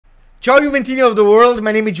Ciao Juventini of the world,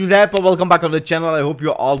 my name is Giuseppe, welcome back on the channel. I hope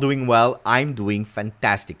you're all doing well. I'm doing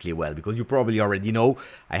fantastically well, because you probably already know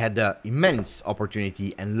I had the immense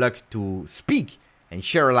opportunity and luck to speak and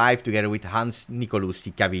share live together with Hans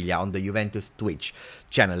Nicolussi Caviglia on the Juventus Twitch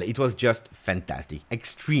channel. It was just fantastic,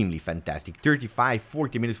 extremely fantastic.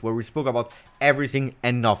 35-40 minutes where we spoke about everything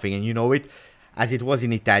and nothing, and you know it, as it was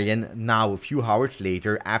in Italian. Now a few hours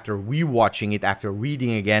later, after rewatching it, after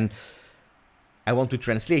reading again, I want to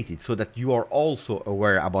translate it so that you are also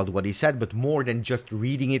aware about what he said, but more than just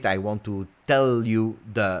reading it, I want to tell you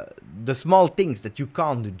the small things that you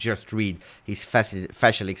can't just read, his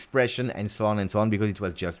facial expression and so on, because it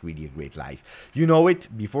was just really a great live. You know it,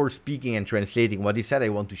 before speaking and translating what he said, I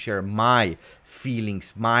want to share my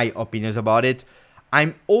feelings, my opinions about it.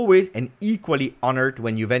 I'm always and equally honored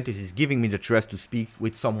when Juventus is giving me the trust to speak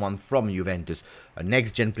with someone from Juventus, a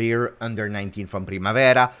next-gen player, under 19 from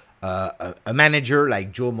Primavera, a manager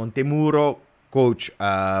like Joe Montemuro, coach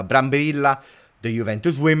Brambilla, the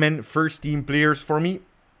Juventus women, first team players. For me,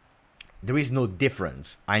 there is no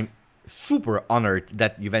difference. I'm super honored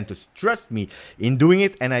that Juventus trusts me in doing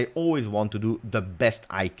it, and I always want to do the best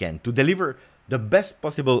I can to deliver the best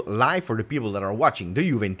possible live for the people that are watching, the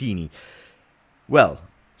Juventini. Well,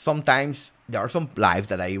 sometimes there are some lives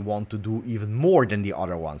that I want to do even more than the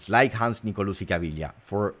other ones, like Hans Nicolussi Caviglia,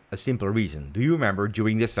 for a simple reason. Do you remember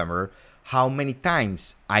during the summer how many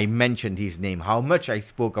times I mentioned his name, how much I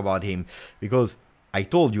spoke about him? Because I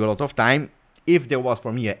told you a lot of time, if there was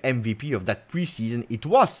for me an MVP of that preseason, it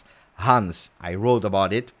was Hans. I wrote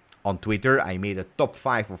about it on Twitter. I made a top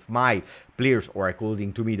 5 of my players, or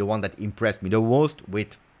according to me, the one that impressed me the most,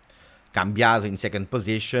 with Cambiaso in second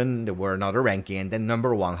position. There were another ranking, and then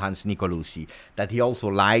number 1, Hans Nicolussi, that he also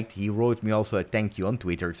liked. He wrote me also a thank you on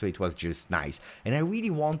Twitter, so it was just nice. And I really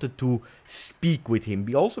wanted to speak with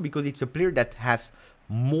him, also because it's a player that has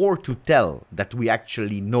more to tell that we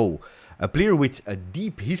actually know. A player with a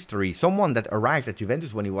deep history, someone that arrived at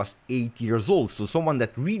Juventus when he was 8 years old, so someone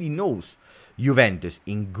that really knows Juventus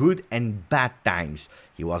in good and bad times.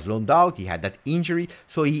 He was loaned out, he had that injury,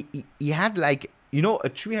 so he had, like, you know, a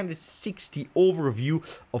 360 overview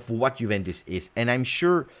of what Juventus is. And I'm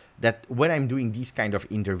sure that when I'm doing these kind of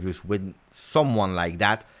interviews with someone like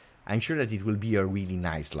that, I'm sure that it will be a really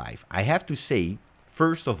nice live. I have to say,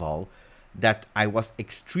 first of all, that I was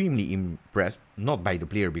extremely impressed, not by the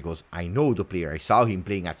player, because I know the player. I saw him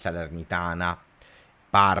playing at Salernitana,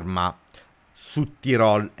 Parma,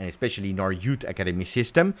 Südtirol, and especially in our youth academy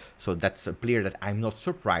system. So that's a player that I'm not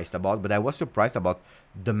surprised about, but I was surprised about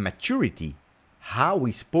the maturity, how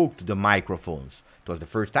he spoke to the microphones. It was the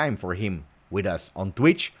first time for him with us on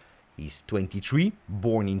Twitch. He's 23,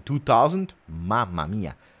 born in 2000. Mamma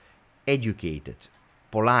mia. Educated,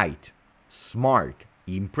 polite, smart.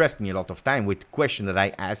 He impressed me a lot of time with questions that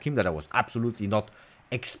I asked him that I was absolutely not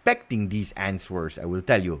expecting these answers, I will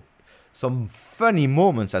tell you. Some funny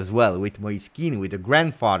moments as well with Moischini, with the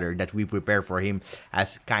grandfather, that we prepare for him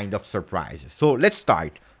as kind of surprises. So let's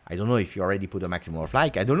start. I don't know if you already put a maximum of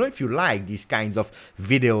like. I don't know if you like these kinds of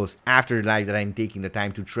videos after the live that I'm taking the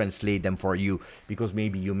time to translate them for you, because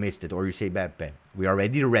maybe you missed it, or you say, Beppe, we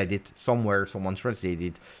already read it somewhere, someone translated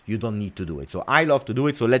it, you don't need to do it. So I love to do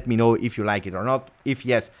it, so let me know if you like it or not. If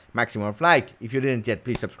yes, maximum of like. If you didn't yet,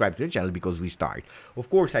 please subscribe to the channel, because we start. Of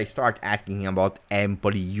course, I start asking him about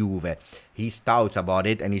Empoli Juve, his thoughts about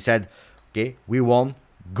it, and he said, okay, we won.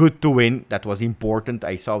 Good to win. That was important.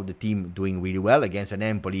 I saw the team doing really well against an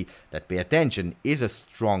Empoli that, pay attention, is a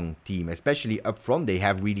strong team, especially up front. They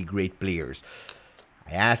have really great players.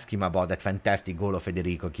 I asked him about that fantastic goal of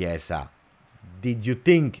Federico Chiesa. Did you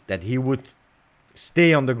think that he would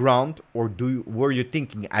stay on the ground, or were you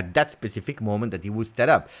thinking at that specific moment that he would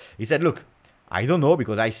stand up? He said, look, I don't know,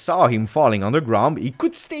 because I saw him falling on the ground. He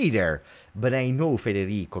could stay there. But I know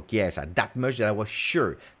Federico Chiesa that much that I was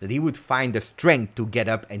sure that he would find the strength to get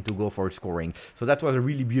up and to go for scoring. So that was a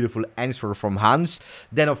really beautiful answer from Hans.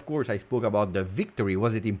 Then, of course, I spoke about the victory.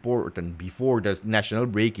 Was it important before the national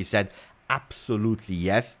break? He said, absolutely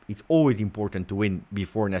yes. It's always important to win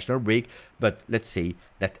before national break. But let's say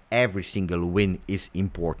that every single win is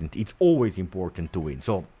important. It's always important to win.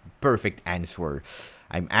 So, perfect answer.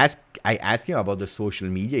 I asked him about the social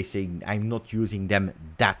media. He's saying I'm not using them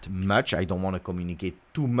that much. I don't want to communicate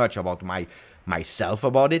too much about myself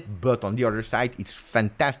about it. But on the other side, it's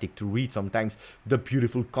fantastic to read sometimes the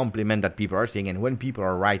beautiful compliment that people are saying. And when people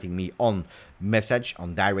are writing me on message,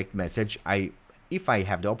 on direct message, if I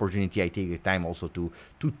have the opportunity, I take the time also to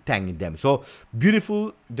thank them. So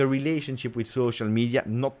beautiful, the relationship with social media,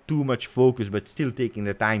 not too much focus, but still taking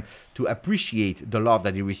the time to appreciate the love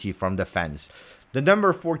that he received from the fans. The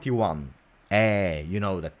number 41, You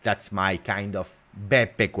know, that's my kind of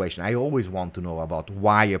Beppe question. I always want to know about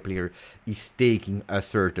why a player is taking a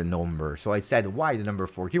certain number. So I said, why the number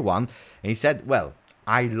 41? And he said, well,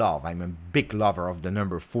 I'm a big lover of the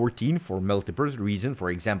number 14 for multiple reasons. For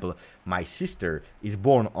example, my sister is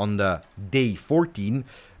born on the day 14,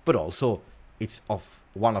 but also it's of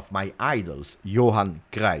one of my idols, Johan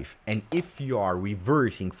Cruyff. And if you are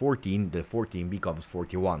reversing 14, the 14 becomes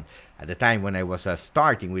 41. At the time when I was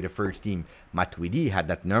starting with the first team, Matuidi had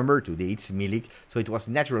that number. Today it's Milik. So it was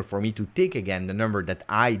natural for me to take again the number that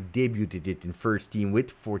I debuted it in first team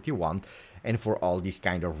with, 41. And for all these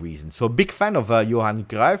kind of reasons. So big fan of Johan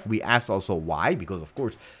Cruyff. We asked also why, because of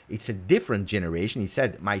course it's a different generation. He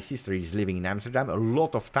said, my sister is living in Amsterdam. A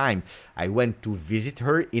lot of time I went to visit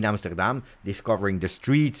her in Amsterdam, discovering the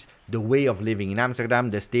streets, the way of living in Amsterdam,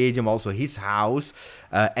 the stadium, also his house,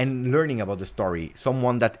 and learning about the story.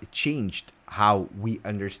 Someone that changed how we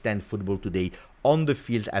understand football today on the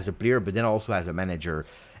field as a player, but then also as a manager.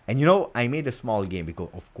 And you know, I made a small game because,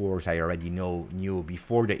 of course, I already knew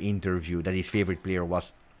before the interview that his favorite player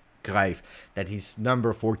was Cruyff, that his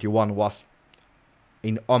number 41 was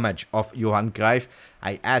in homage of Johan Cruyff.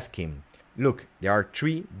 I asked him, look, there are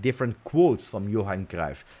 3 different quotes from Johan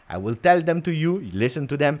Cruyff. I will tell them to you, listen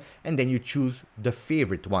to them, and then you choose the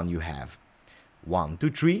favorite one you have. 1, 2,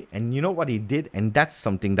 3, and you know what he did? And that's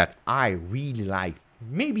something that I really like,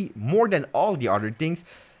 maybe more than all the other things.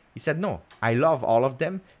 He said, no, I love all of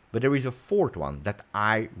them, but there is a 4th one that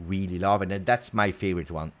I really love, and that's my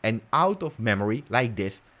favorite one. And out of memory, like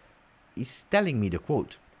this, he's telling me the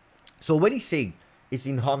quote. So when he's saying it's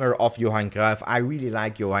in honor of Johan Cruyff, I really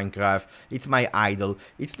like Johan Cruyff, it's my idol,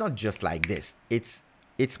 it's not just like this. It's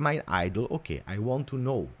my idol, okay, I want to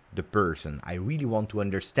know the person. I really want to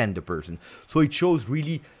understand the person. So it shows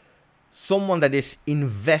really someone that is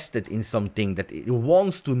invested in something, that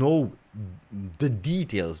wants to know the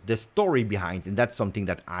details, the story behind, and that's something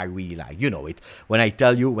that I really like. You know it. When I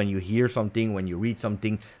tell you, when you hear something, when you read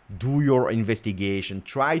something, do your investigation.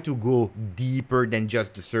 Try to go deeper than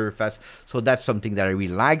just the surface. So that's something that I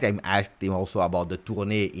really liked. I asked him also about the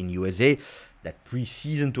tournée in USA. That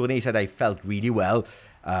pre-season tournée, said I felt really well.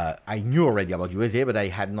 I knew already about USA, but I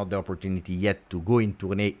had not the opportunity yet to go in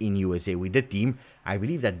tournée in USA with the team. I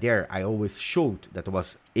believe that there I always showed that I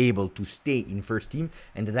was able to stay in first team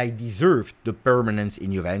and that I deserved the permanence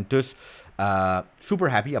in Juventus. Super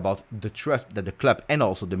happy about the trust that the club and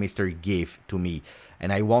also the mister gave to me.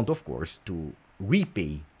 And I want, of course, to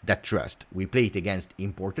repay that trust. We played against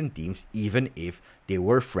important teams, even if they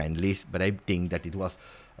were friendlies, but I think that it was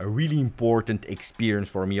a really important experience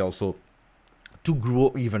for me also to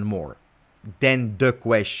grow even more. Then the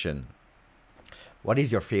question, what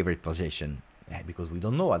is your favorite position? Because we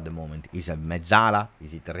don't know at the moment. Is it mezzala?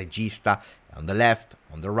 Is it regista? On the left,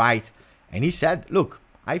 on the right? And he said, look,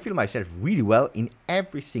 I feel myself really well in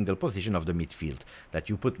every single position of the midfield. That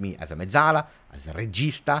you put me as a mezzala, as a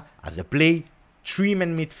regista, as a play,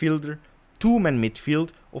 3-man midfielder, 2-man midfield.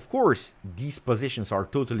 Of course, these positions are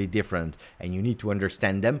totally different and you need to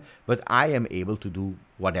understand them, but I am able to do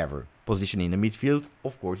whatever position in the midfield.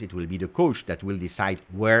 Of course, it will be the coach that will decide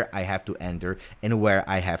where I have to enter and where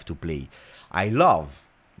I have to play. I love,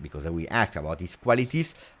 because we asked about his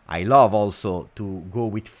qualities, I love also to go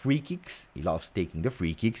with free kicks. He loves taking the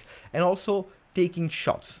free kicks and also taking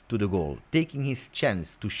shots to the goal, taking his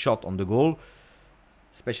chance to shot on the goal,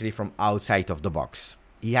 especially from outside of the box.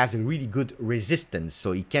 He has a really good resistance,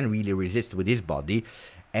 so he can really resist with his body.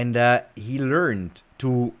 And he learned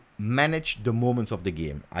to manage the moments of the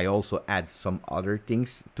game. I also add some other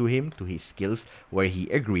things to him, to his skills, where he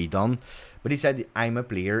agreed on. But he said, I'm a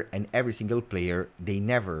player, and every single player, they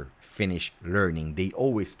never finish learning. They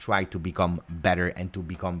always try to become better and to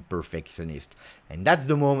become perfectionist. And that's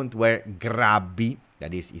the moment where Grabbi,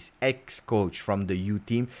 that is his ex-coach from the youth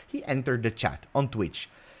team, he entered the chat on Twitch,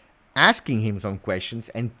 asking him some questions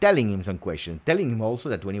and telling him some questions, telling him also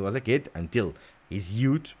that when he was a kid, until his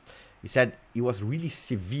youth, he said he was really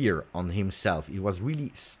severe on himself. He was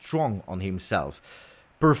really strong on himself.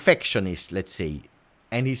 Perfectionist, let's say.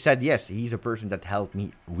 And he said, yes, he's a person that helped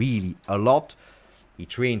me really a lot. He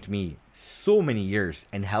trained me so many years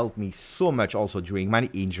and helped me so much also during my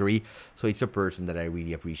injury. So it's a person that I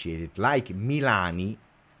really appreciated. Like Milani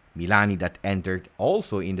that entered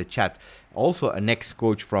also in the chat, also an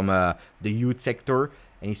ex-coach from the youth sector,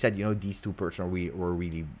 and he said, you know, these two persons were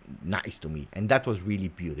really nice to me, and that was really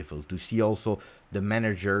beautiful to see also the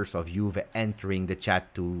managers of Juve entering the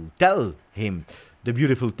chat to tell him the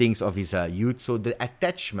beautiful things of his youth. So the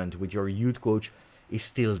attachment with your youth coach is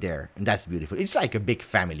still there, and that's beautiful. It's like a big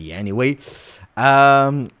family anyway.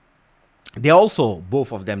 They also,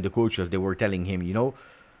 both of them, the coaches, they were telling him,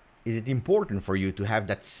 is it important for you to have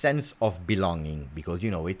that sense of belonging? Because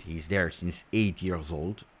he's there since 8 years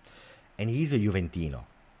old, and he's a Juventino.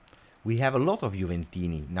 We have a lot of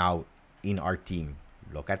Juventini now in our team.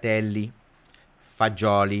 Locatelli,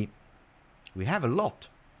 Fagioli. We have a lot.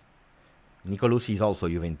 Nicolussi is also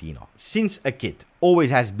Juventino. Since a kid.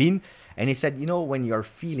 Always has been. And he said, when you're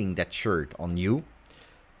feeling that shirt on you,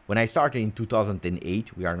 when I started in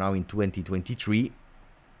 2008, we are now in 2023,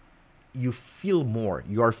 you feel more.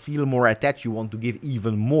 You feel more attached. You want to give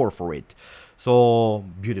even more for it. So,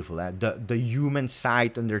 beautiful. The human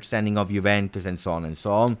side understanding of Juventus and so on and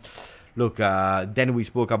so on. Look, then we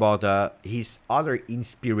spoke about his other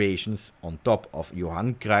inspirations on top of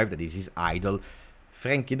Johan Cruyff, that is his idol,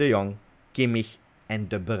 Frenkie de Jong, Kimmich, and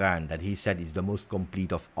De Bruyne, that he said is the most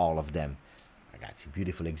complete of all of them. That's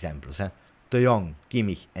beautiful examples, huh? De Jong,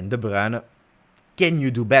 Kimmich, and De Bruyne. Can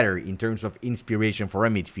you do better in terms of inspiration for a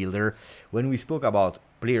midfielder? When we spoke about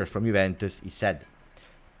players from Juventus, he said,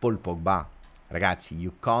 Paul Pogba, ragazzi,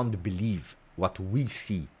 you can't believe what we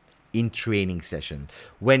see in training session.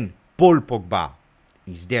 When Paul Pogba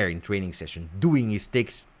is there in training session doing his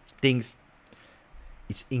things,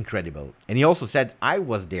 it's incredible. And he also said, I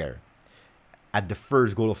was there at the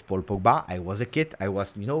first goal of Paul Pogba. I was a kid. I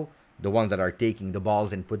was, the ones that are taking the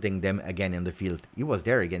balls and putting them again in the field. He was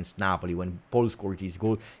there against Napoli when Paul scored his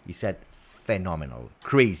goal. He said, phenomenal,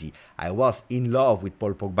 crazy. I was in love with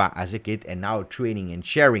Paul Pogba as a kid, and now training and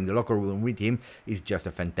sharing the locker room with him is just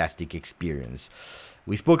a fantastic experience.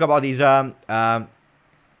 We spoke about his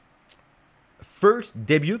first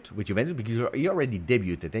debut with Juventus, because he already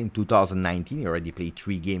debuted in 2019. He already played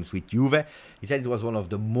 3 games with Juve. He said it was one of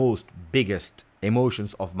the most biggest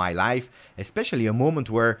emotions of my life, especially a moment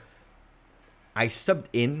where I subbed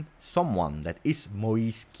in someone that is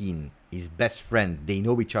Moise Kean, his best friend. They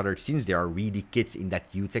know each other since they are really kids in that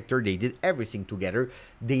youth sector. They did everything together.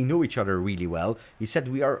 They know each other really well. He said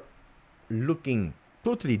we are looking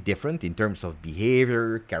totally different in terms of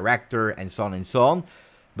behavior, character, and so on and so on.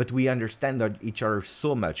 But we understand each other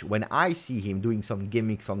so much. When I see him doing some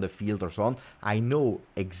gimmicks on the field or so on, I know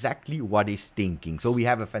exactly what he's thinking. So we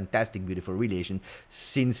have a fantastic, beautiful relation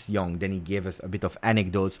since young. Then he gave us a bit of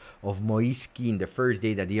anecdotes of Moise Kean. The first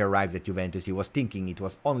day that he arrived at Juventus, he was thinking it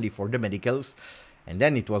was only for the medicals. And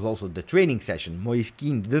then it was also the training session. Moise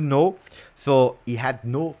Kean didn't know, so he had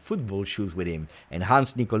no football shoes with him. And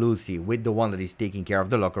Hans Nicolussi, with the one that is taking care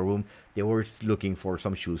of the locker room, they were looking for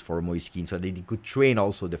some shoes for Moise Kean so they could train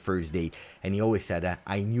also the first day. And he always said,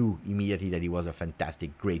 I knew immediately that he was a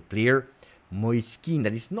fantastic, great player. Moise Kean,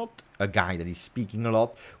 that is not a guy that is speaking a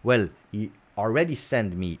lot. Well, he already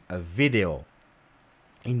sent me a video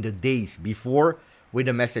in the days before with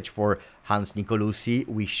a message for Hans Nicolussi.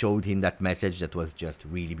 We showed him that message. That was just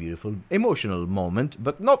really beautiful, emotional moment.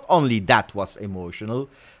 But not only that was emotional.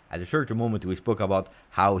 At a certain moment, we spoke about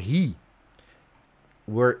how he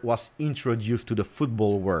was introduced to the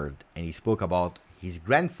football world. And he spoke about his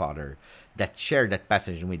grandfather that shared that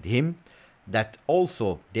passage with him. That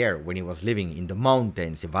also there, when he was living in the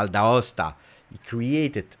mountains, in Val d'Aosta, he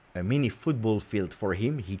created a mini football field for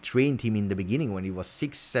him. He trained him in the beginning when he was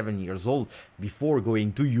 6-7 years old before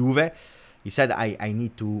going to Juve. He said, I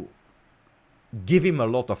need to give him a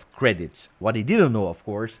lot of credits. What he didn't know, of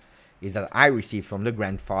course, is that I received from the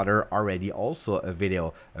grandfather already also a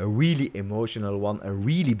video, a really emotional one, a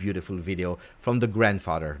really beautiful video from the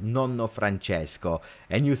grandfather, Nonno Francesco.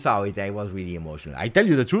 And you saw it, I was really emotional. I tell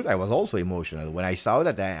you the truth, I was also emotional. When I saw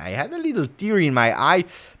that, I had a little tear in my eye,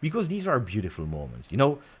 because these are beautiful moments.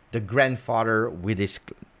 The grandfather with his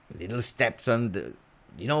little stepson,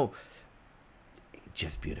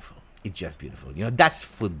 just beautiful. It's just beautiful. That's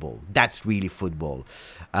football. That's really football.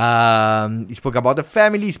 He spoke about the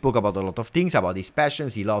family. He spoke about a lot of things, about his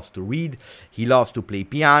passions. He loves to read. He loves to play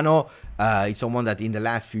piano. It's someone that in the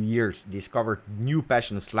last few years discovered new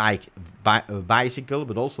passions like bicycle,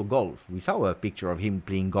 but also golf. We saw a picture of him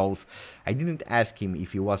playing golf. I didn't ask him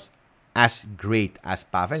if he was as great as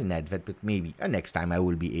Pavel Nedved, but maybe next time I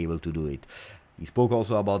will be able to do it. He spoke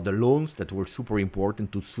also about the loans that were super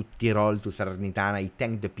important to Südtirol, to Salernitana. He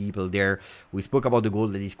thanked the people there. We spoke about the goal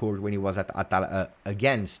that he scored when he was at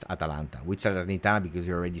against Atalanta with Salernitana, because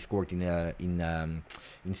he already scored in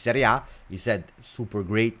Serie A. He said, super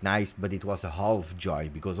great, nice, but it was a half joy,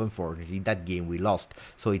 because unfortunately that game we lost.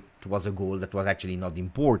 So it was a goal that was actually not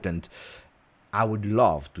important. I would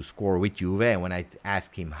love to score with Juve. And when I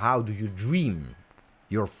asked him, how do you dream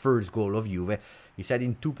your first goal of Juve? He said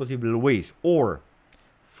in 2 possible ways, or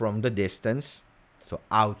from the distance, so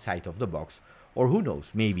outside of the box, or who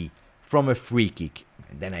knows, maybe from a free kick.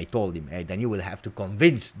 And then I told him, hey, then you will have to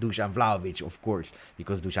convince Dusan Vlahovic, of course,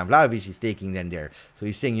 because Dusan Vlahovic is taking them there. So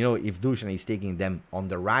he's saying, you know, if Dusan is taking them on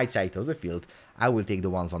the right side of the field, I will take the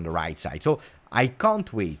ones on the right side. So I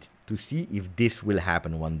can't wait to see if this will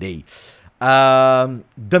happen one day.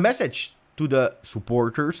 The message to the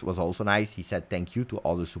supporters was also nice. He said thank you to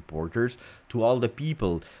all the supporters, to all the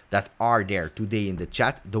people that are there today in the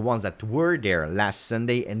chat, the ones that were there last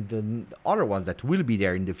Sunday and the other ones that will be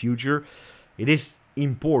there in the future. It is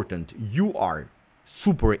important. You are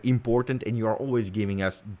super important and you are always giving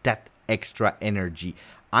us that extra energy.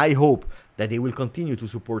 I hope that they will continue to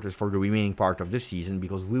support us for the remaining part of the season,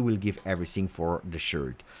 because we will give everything for the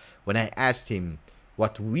shirt. When I asked him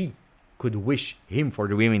what we could wish him for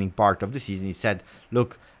the remaining part of the season, he said,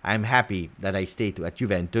 look, I'm happy that I stayed at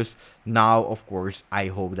Juventus. Now, of course, I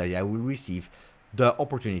hope that I will receive the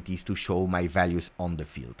opportunities to show my values on the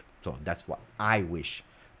field. So that's what I wish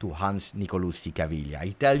to Hans Nicolussi Caviglia.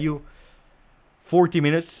 I tell you, 40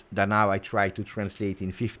 minutes that now I try to translate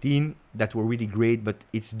in 15 that were really great, but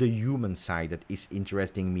it's the human side that is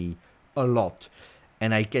interesting me a lot.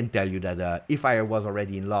 And I can tell you that if I was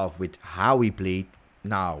already in love with how he played,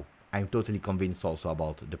 now I'm totally convinced also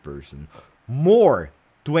about the person. More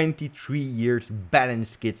 23 years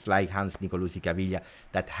balanced kids like Hans Nicolussi Caviglia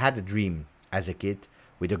that had a dream as a kid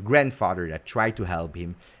with a grandfather that tried to help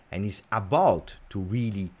him and is about to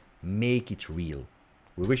really make it real.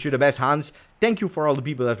 We wish you the best, Hans. Thank you for all the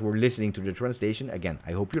people that were listening to the translation. Again,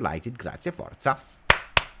 I hope you liked it. Grazie, forza.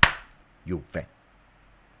 Juve.